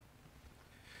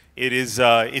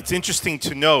It's interesting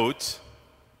to note,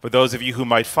 for those of you who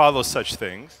might follow such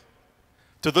things,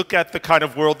 to look at the kind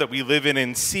of world that we live in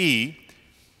and see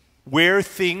where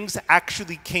things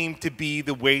actually came to be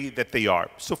the way that they are.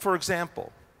 So, for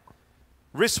example,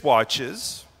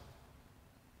 wristwatches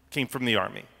came from the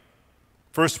Army.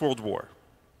 First World War.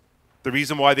 The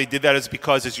reason why they did that is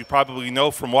because, as you probably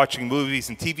know from watching movies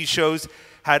and TV shows,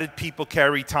 how did people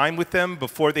carry time with them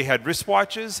before they had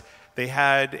wristwatches? They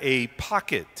had a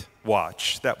pocket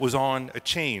watch that was on a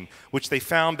chain, which they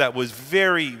found that was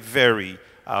very, very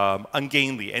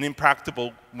ungainly and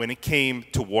impractical when it came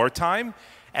to wartime.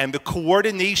 And the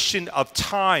coordination of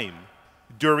time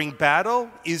during battle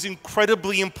is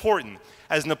incredibly important.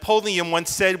 As Napoleon once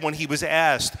said when he was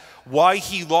asked why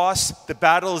he lost the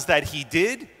battles that he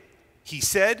did, he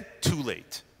said, too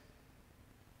late.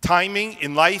 Timing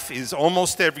in life is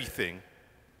almost everything,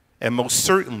 and most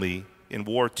certainly in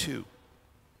war too.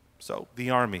 So, the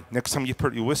Army. Next time you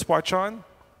put your wristwatch on,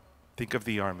 think of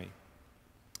the Army.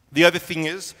 The other thing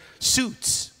is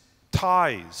suits,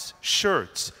 ties,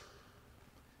 shirts.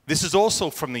 This is also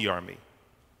from the Army.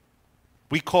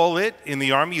 We call it, in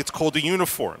the Army, it's called a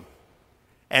uniform.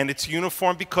 And it's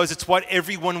uniform because it's what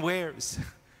everyone wears.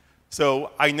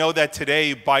 So I know that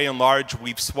today, by and large,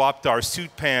 we've swapped our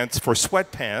suit pants for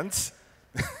sweatpants,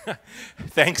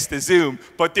 thanks to Zoom.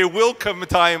 But there will come a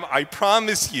time, I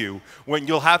promise you, when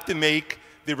you'll have to make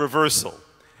the reversal.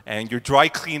 And your dry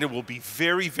cleaner will be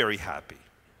very, very happy.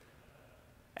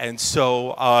 And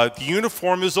so the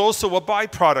uniform is also a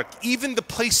byproduct. Even the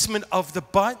placement of the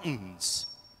buttons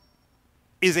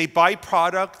is a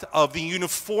byproduct of the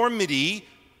uniformity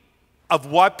of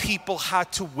what people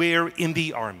had to wear in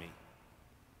the Army.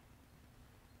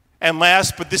 And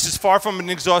last, but this is far from an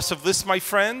exhaustive list, my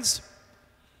friends,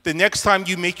 the next time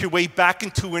you make your way back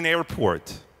into an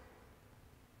airport,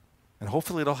 and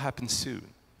hopefully it'll happen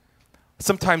soon.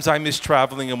 Sometimes I miss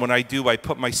traveling, and when I do, I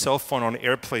put my cell phone on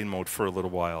airplane mode for a little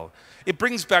while. It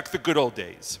brings back the good old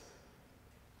days.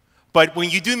 But when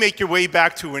you do make your way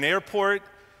back to an airport,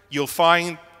 you'll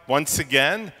find, once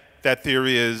again, that there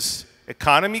is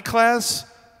economy class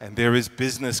and there is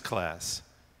business class.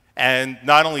 And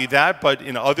not only that, but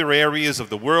in other areas of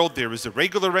the world, there is a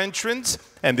regular entrance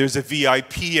and there's a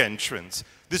VIP entrance.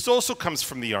 This also comes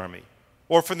from the Army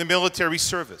or from the military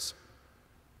service.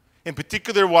 In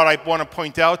particular, what I want to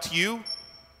point out to you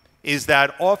is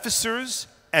that officers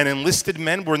and enlisted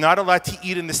men were not allowed to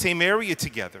eat in the same area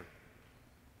together.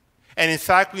 And in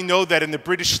fact, we know that in the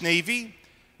British Navy,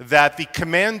 that the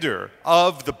commander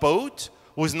of the boat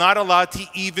was not allowed to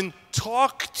even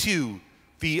talk to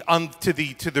the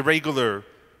regular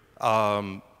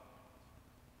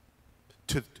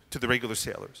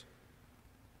sailors.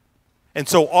 And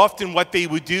so often what they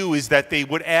would do is that they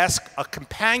would ask a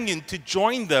companion to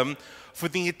join them for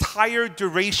the entire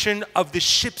duration of the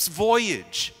ship's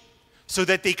voyage so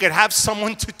that they could have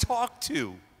someone to talk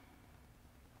to.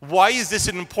 Why is this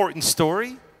an important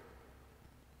story?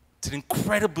 It's an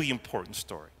incredibly important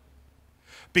story.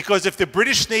 Because if the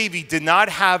British Navy did not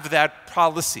have that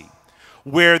policy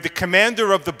where the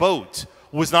commander of the boat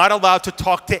was not allowed to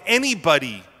talk to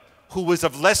anybody who was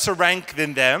of lesser rank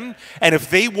than them, and if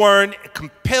they weren't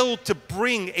compelled to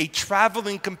bring a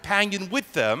traveling companion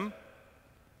with them,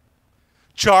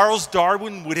 Charles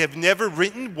Darwin would have never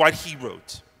written what he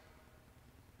wrote.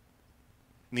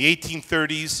 In the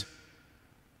 1830s,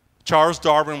 Charles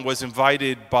Darwin was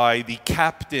invited by the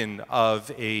captain of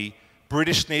a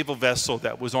British naval vessel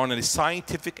that was on a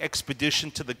scientific expedition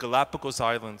to the Galapagos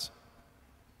Islands.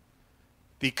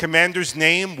 The commander's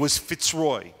name was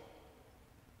Fitzroy.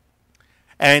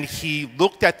 And he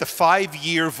looked at the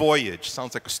 5-year voyage.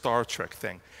 Sounds like a Star Trek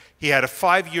thing. He had a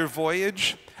 5-year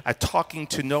voyage at talking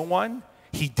to no one.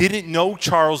 He didn't know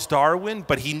Charles Darwin,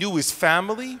 but he knew his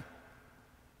family.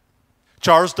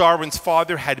 Charles Darwin's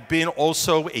father had been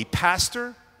also a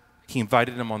pastor. He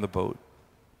invited him on the boat.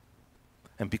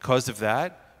 And because of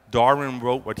that, Darwin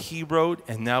wrote what he wrote,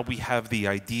 and now we have the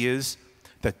ideas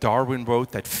that Darwin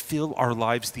wrote that fill our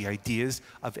lives, the ideas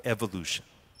of evolution.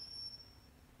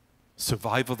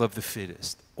 Survival of the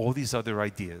fittest, all these other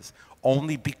ideas,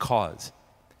 only because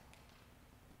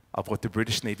of what the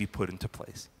British Navy put into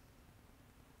place.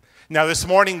 Now, this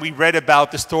morning we read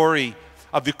about the story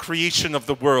of the creation of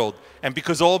the world, and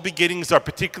because all beginnings are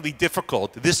particularly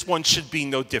difficult, this one should be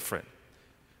no different.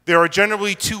 There are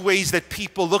generally two ways that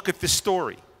people look at this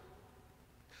story.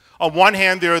 On one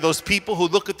hand, there are those people who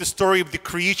look at the story of the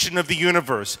creation of the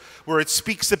universe, where it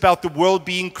speaks about the world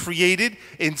being created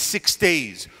in 6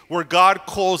 days, where God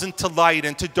calls into light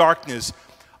and to darkness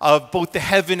of both the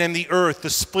heaven and the earth, the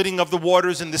splitting of the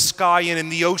waters in the sky and in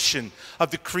the ocean,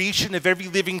 of the creation of every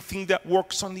living thing that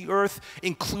works on the earth,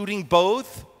 including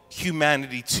both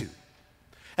humanity too.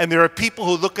 And there are people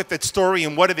who look at that story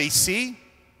and what do they see?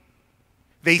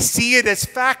 They see it as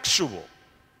factual.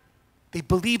 They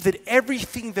believe that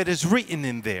everything that is written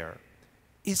in there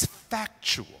is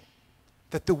factual,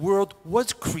 that the world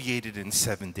was created in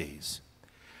 7 days,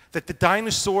 that the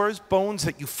dinosaurs' bones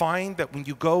that you find, that when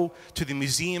you go to the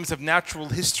museums of natural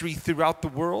history throughout the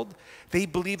world, they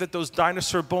believe that those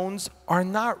dinosaur bones are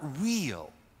not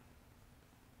real.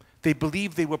 They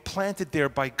believe they were planted there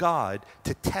by God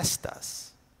to test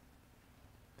us.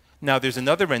 Now, there's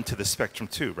another end to the spectrum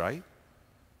too, right?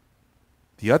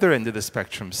 The other end of the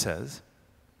spectrum says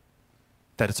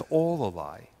that it's all a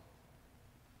lie,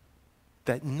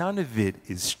 that none of it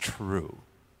is true.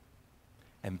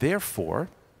 And therefore,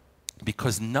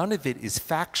 because none of it is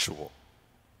factual,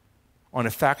 on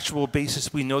a factual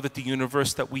basis, we know that the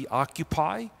universe that we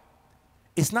occupy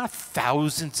is not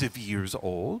thousands of years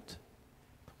old.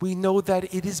 We know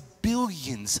that it is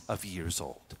billions of years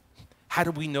old. How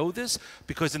do we know this?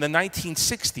 Because in the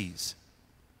 1960s,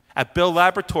 at Bell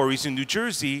Laboratories in New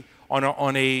Jersey, on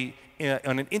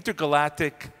an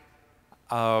intergalactic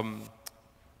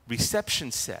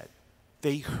reception set,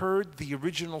 they heard the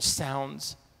original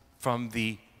sounds from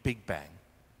the Big Bang.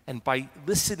 And by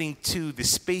listening to the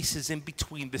spaces in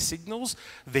between the signals,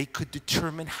 they could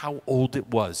determine how old it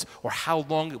was or how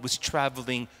long it was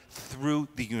traveling through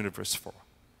the universe for.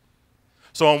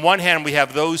 So on one hand, we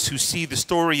have those who see the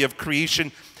story of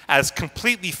creation as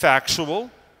completely factual,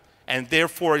 and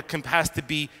therefore it has to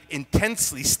be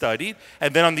intensely studied.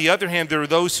 And then on the other hand, there are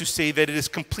those who say that it is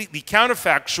completely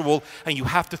counterfactual, and you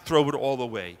have to throw it all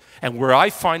away. And where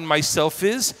I find myself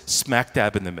is smack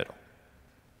dab in the middle.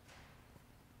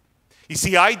 You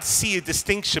see, I see a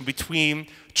distinction between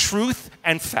truth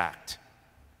and fact.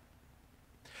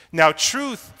 Now,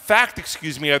 fact,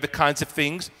 are the kinds of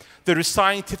things that are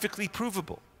scientifically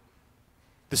provable.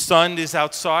 The sun is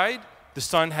outside. The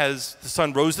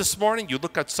sun rose this morning. You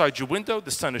look outside your window,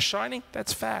 the sun is shining.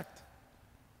 That's fact.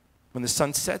 When the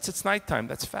sun sets, it's nighttime.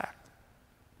 That's fact.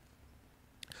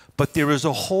 But there is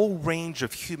a whole range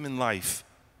of human life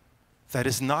that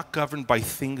is not governed by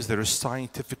things that are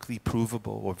scientifically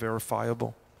provable or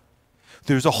verifiable.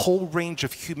 There's a whole range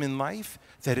of human life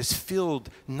that is filled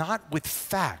not with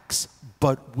facts,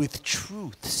 but with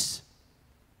truths.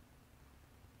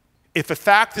 If a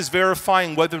fact is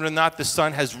verifying whether or not the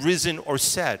sun has risen or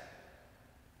set,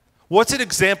 what's an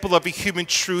example of a human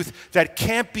truth that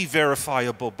can't be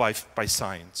verifiable by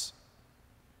science?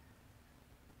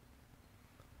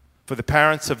 For the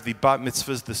parents of the bat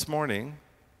mitzvahs this morning,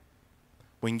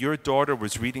 when your daughter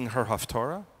was reading her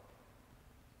Haftarah,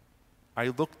 I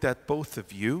looked at both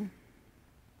of you,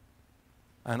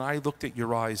 and I looked at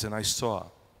your eyes, and I saw,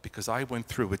 because I went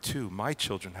through it too, my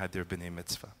children had their B'nai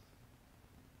Mitzvah.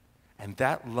 And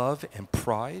that love and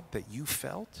pride that you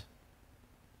felt,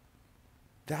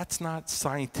 that's not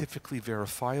scientifically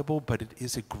verifiable, but it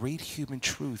is a great human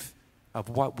truth of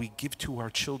what we give to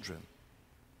our children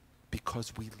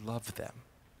because we love them.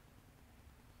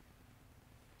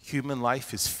 Human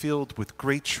life is filled with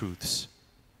great truths.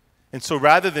 And so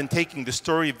rather than taking the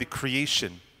story of the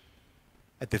creation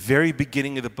at the very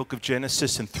beginning of the book of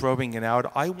Genesis and throwing it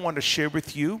out, I want to share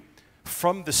with you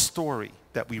from the story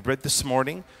that we read this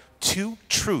morning 2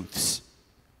 truths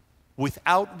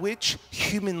without which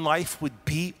human life would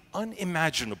be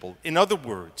unimaginable. In other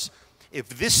words, if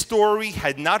this story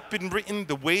had not been written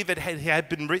the way that it had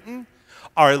been written,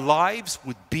 our lives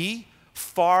would be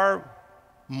far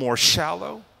more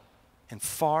shallow and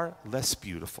far less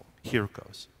beautiful. Here it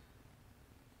goes.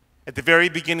 At the very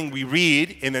beginning, we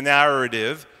read in the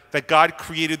narrative that God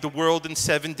created the world in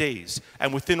 7 days.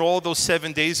 And within all those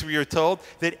 7 days, we are told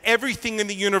that everything in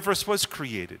the universe was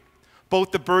created.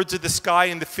 Both the birds of the sky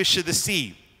and the fish of the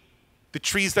sea, the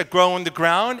trees that grow on the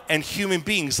ground, and human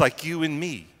beings like you and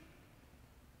me.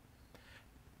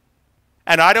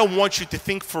 And I don't want you to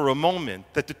think for a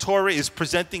moment that the Torah is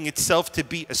presenting itself to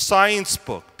be a science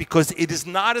book, because it is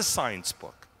not a science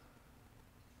book.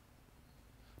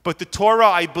 But the Torah,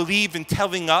 I believe in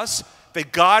telling us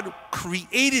that God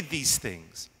created these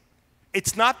things.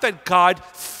 It's not that God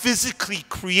physically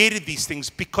created these things,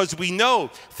 because we know,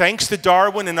 thanks to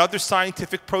Darwin and other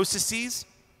scientific processes,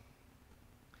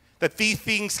 that these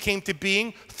things came to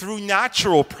being through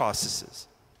natural processes.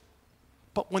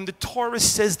 But when the Torah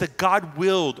says that God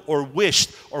willed or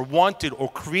wished or wanted or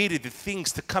created the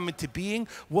things to come into being,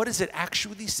 what is it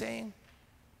actually saying?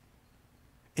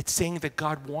 It's saying that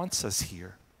God wants us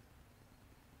here.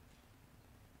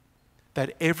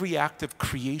 that every act of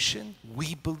creation,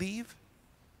 we believe,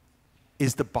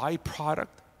 is the byproduct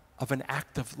of an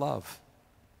act of love.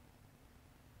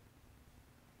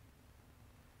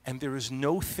 And there is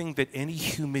no thing that any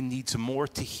human needs more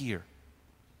to hear,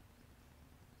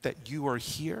 that you are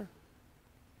here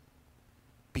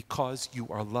because you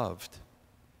are loved.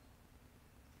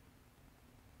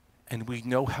 And we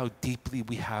know how deeply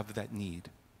we have that need.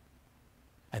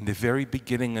 And the very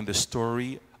beginning of the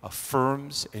story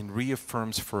affirms and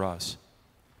reaffirms for us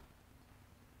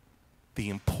the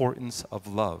importance of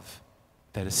love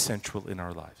that is central in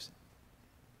our lives.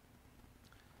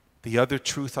 The other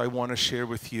truth I want to share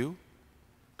with you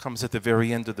comes at the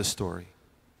very end of the story.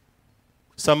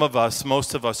 Some of us,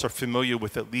 most of us, are familiar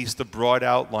with at least the broad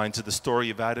outlines of the story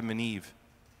of Adam and Eve,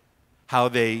 how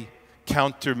they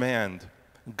countermand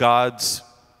God's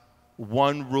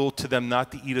one rule to them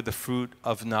not to eat of the fruit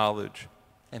of knowledge,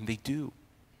 and they do.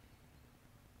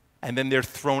 And then they're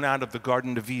thrown out of the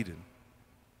Garden of Eden.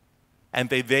 And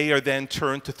they are then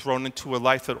thrown into a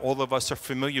life that all of us are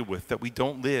familiar with, that we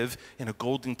don't live in a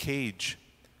golden cage,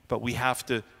 but we have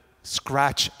to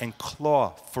scratch and claw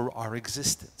for our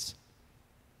existence.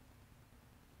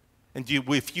 And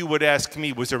if you would ask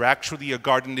me, was there actually a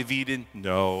Garden of Eden?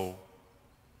 No.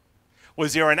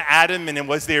 Was there an Adam and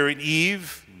was there an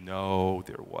Eve? No,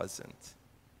 there wasn't.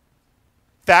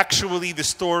 Factually, the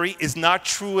story is not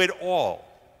true at all.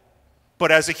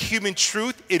 But as a human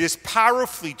truth, it is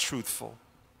powerfully truthful.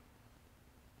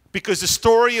 Because the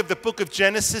story of the book of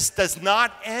Genesis does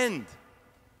not end.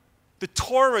 The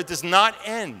Torah does not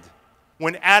end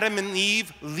when Adam and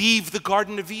Eve leave the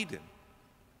Garden of Eden.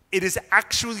 It is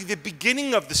actually the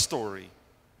beginning of the story.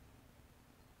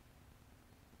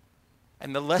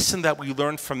 And the lesson that we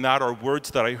learned from that are words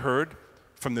that I heard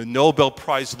from the Nobel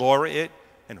Prize laureate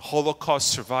and Holocaust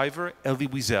survivor, Elie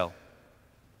Wiesel.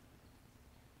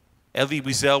 Elie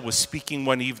Wiesel was speaking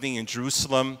one evening in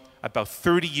Jerusalem about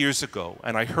 30 years ago,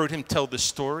 and I heard him tell the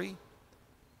story,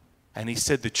 and he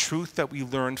said the truth that we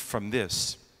learned from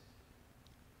this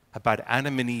about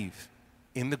Adam and Eve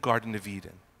in the Garden of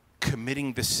Eden,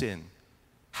 committing the sin,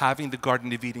 having the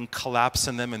Garden of Eden collapse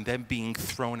on them and then being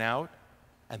thrown out,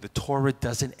 and the Torah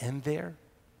doesn't end there,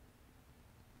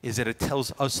 is that it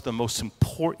tells us the most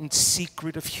important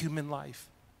secret of human life,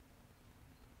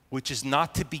 which is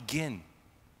not to begin,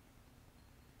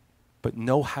 but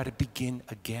know how to begin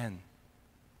again.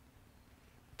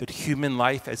 That human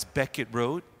life, as Beckett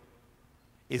wrote,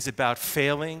 is about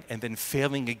failing and then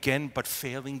failing again, but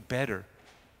failing better.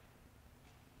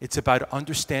 It's about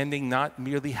understanding not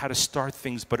merely how to start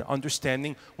things, but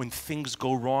understanding when things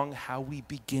go wrong, how we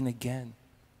begin again.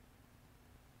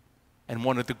 And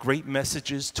one of the great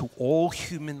messages to all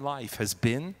human life has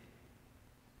been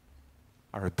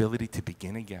our ability to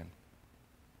begin again.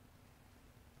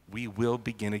 We will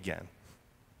begin again.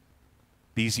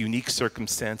 These unique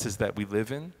circumstances that we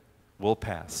live in will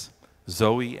pass.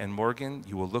 Zoe and Morgan,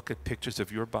 you will look at pictures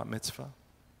of your bat mitzvah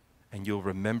and you'll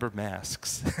remember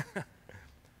masks.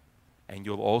 And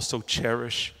you'll also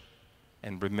cherish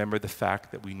and remember the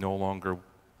fact that we no longer,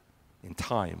 in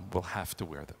time, will have to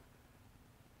wear them.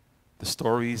 The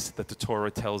stories that the Torah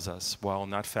tells us, while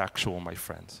not factual, my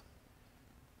friends,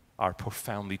 are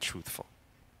profoundly truthful,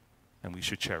 and we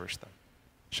should cherish them.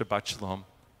 Shabbat Shalom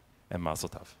and Mazel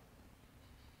Tov.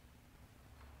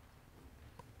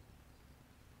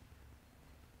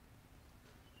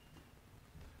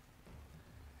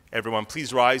 Everyone,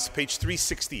 please rise, page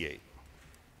 368.